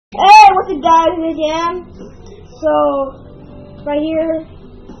almost died again. So, right here.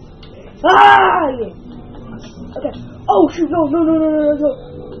 Ah! Yeah. Okay. Oh shoot! No!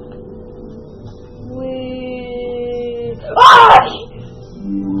 Wait. Ah!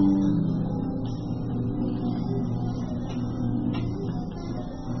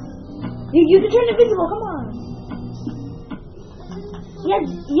 You can turn invisible. Come on. Yeah.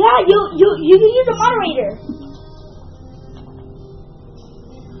 You can use a moderator.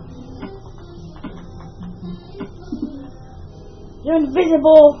 You're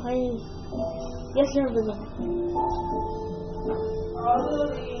invisible. Yes, you're invisible.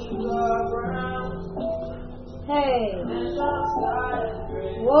 Hey.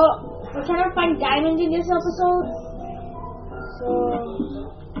 Well, we're trying to find diamonds in this episode. So,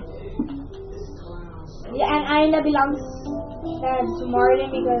 yeah, and Aina belongs to Martin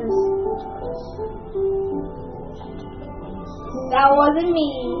because that wasn't me.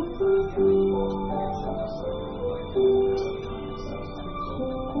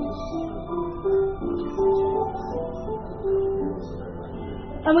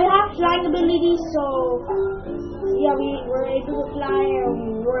 And we have flying abilities, so yeah, we're able to fly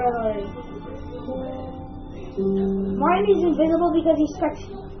and roar. Martin is invisible because he's stretched.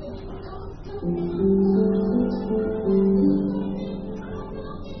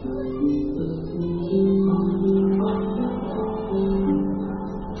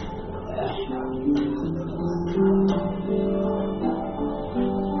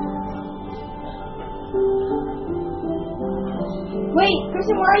 Wait,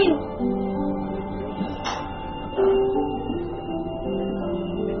 Christian, where are you?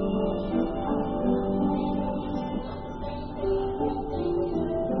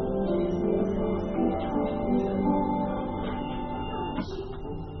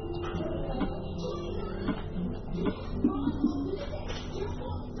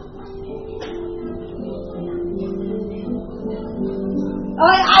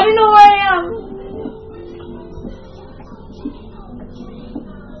 I don't know where I am.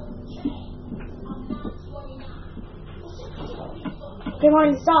 Come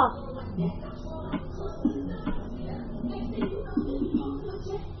on, stop.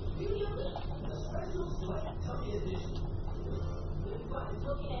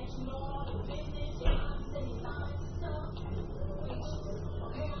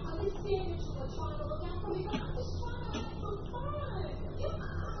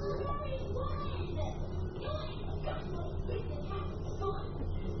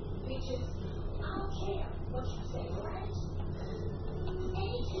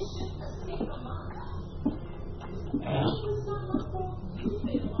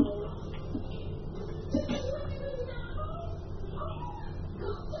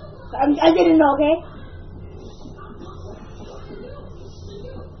 I didn't know, okay?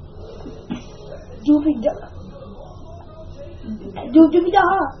 Doopy-da.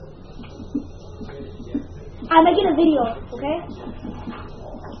 I'm making a video, okay?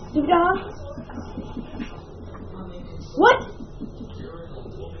 Doopy-da. What?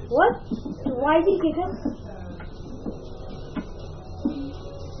 What? Why did he kick him?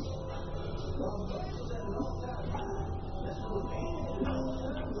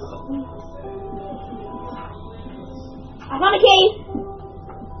 I found a cave.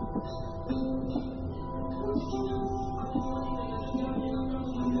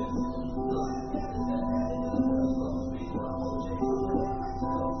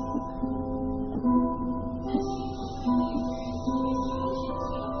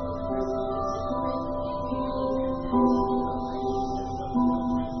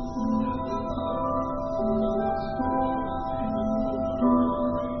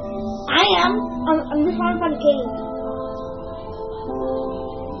 I'm just trying to find a cave.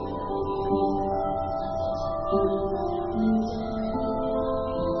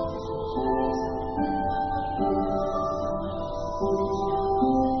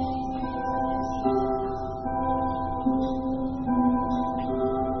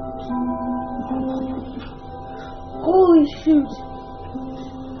 Holy shoot.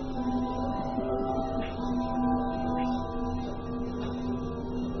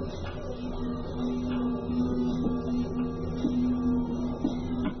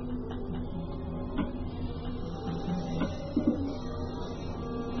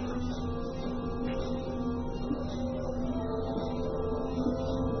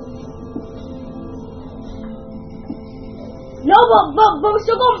 No, but we're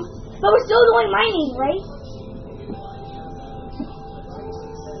still doing mining, right?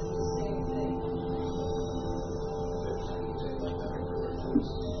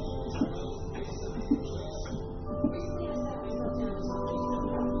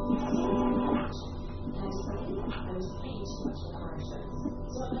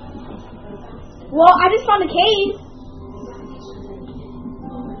 Well, I just found a cave.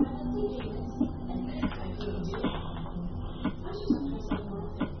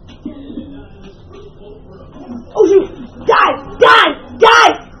 Oh shoot! Die! Die!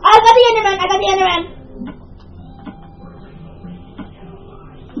 Die! I got the Enderman! I got the Enderman!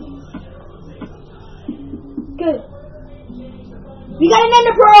 Good. We got an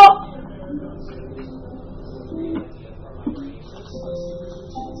Ender Pearl!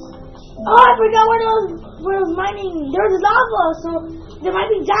 Oh, I forgot where those mining. There was lava, so there might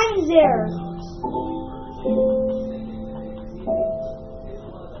be diamonds there.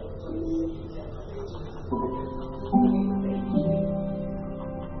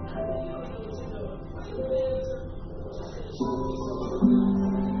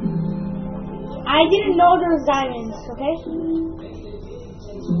 I didn't know there was diamonds, okay?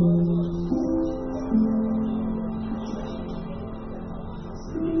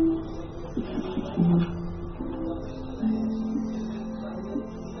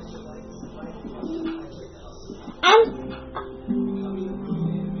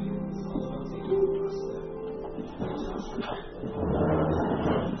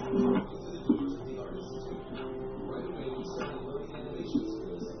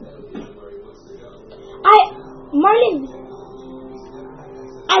 Marlin,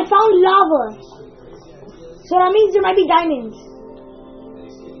 I found lava, so that means there might be diamonds.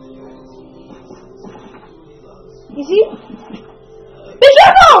 You see? Be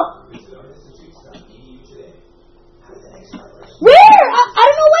careful! Where? I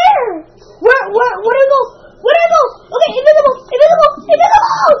don't know where. Where do I go? Where do I go? Okay, invisible, invisible,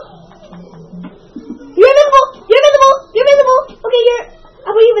 invisible! You're invisible, you're invisible, you're invisible. Okay, I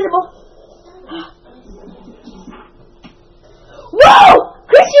put you invisible. Whoa!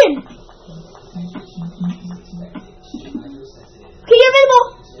 Christian! Okay, you're invisible.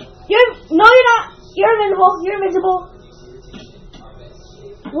 No, you're not. You're invisible. You're invisible.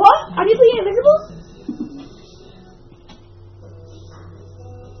 What? Are you being invisible?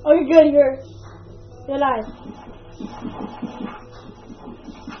 Oh, you're good. You're alive.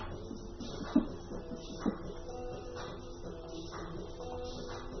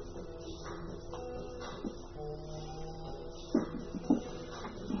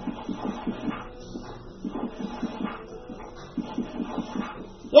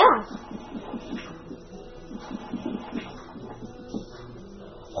 Yeah.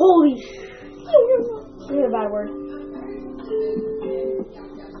 Holy sh! This is a bad word.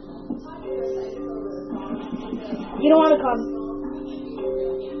 You don't want to come.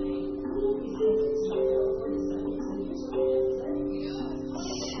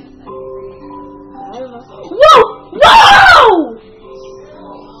 I don't know. Whoa! Whoa!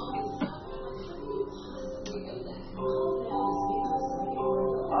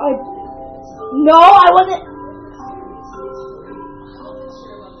 No, I wasn't.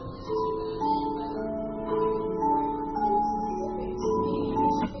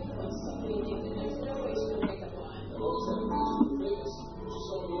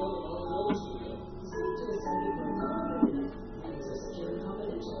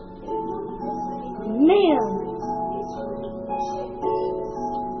 Man.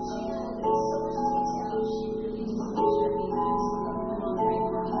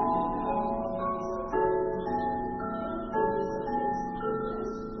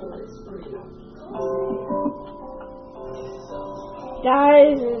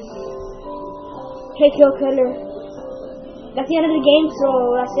 Guys, okay, kill killer. That's the end of the game,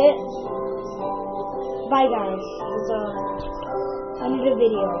 so that's it. Bye, guys. It's end of the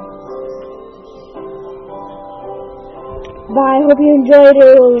video. Bye. Hope you enjoyed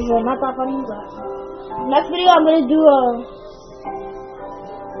it. It was not that funny, but next video I'm gonna do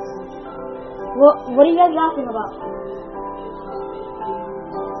what are you guys laughing about?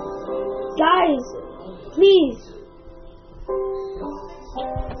 Guys, please.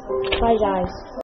 Bye, guys.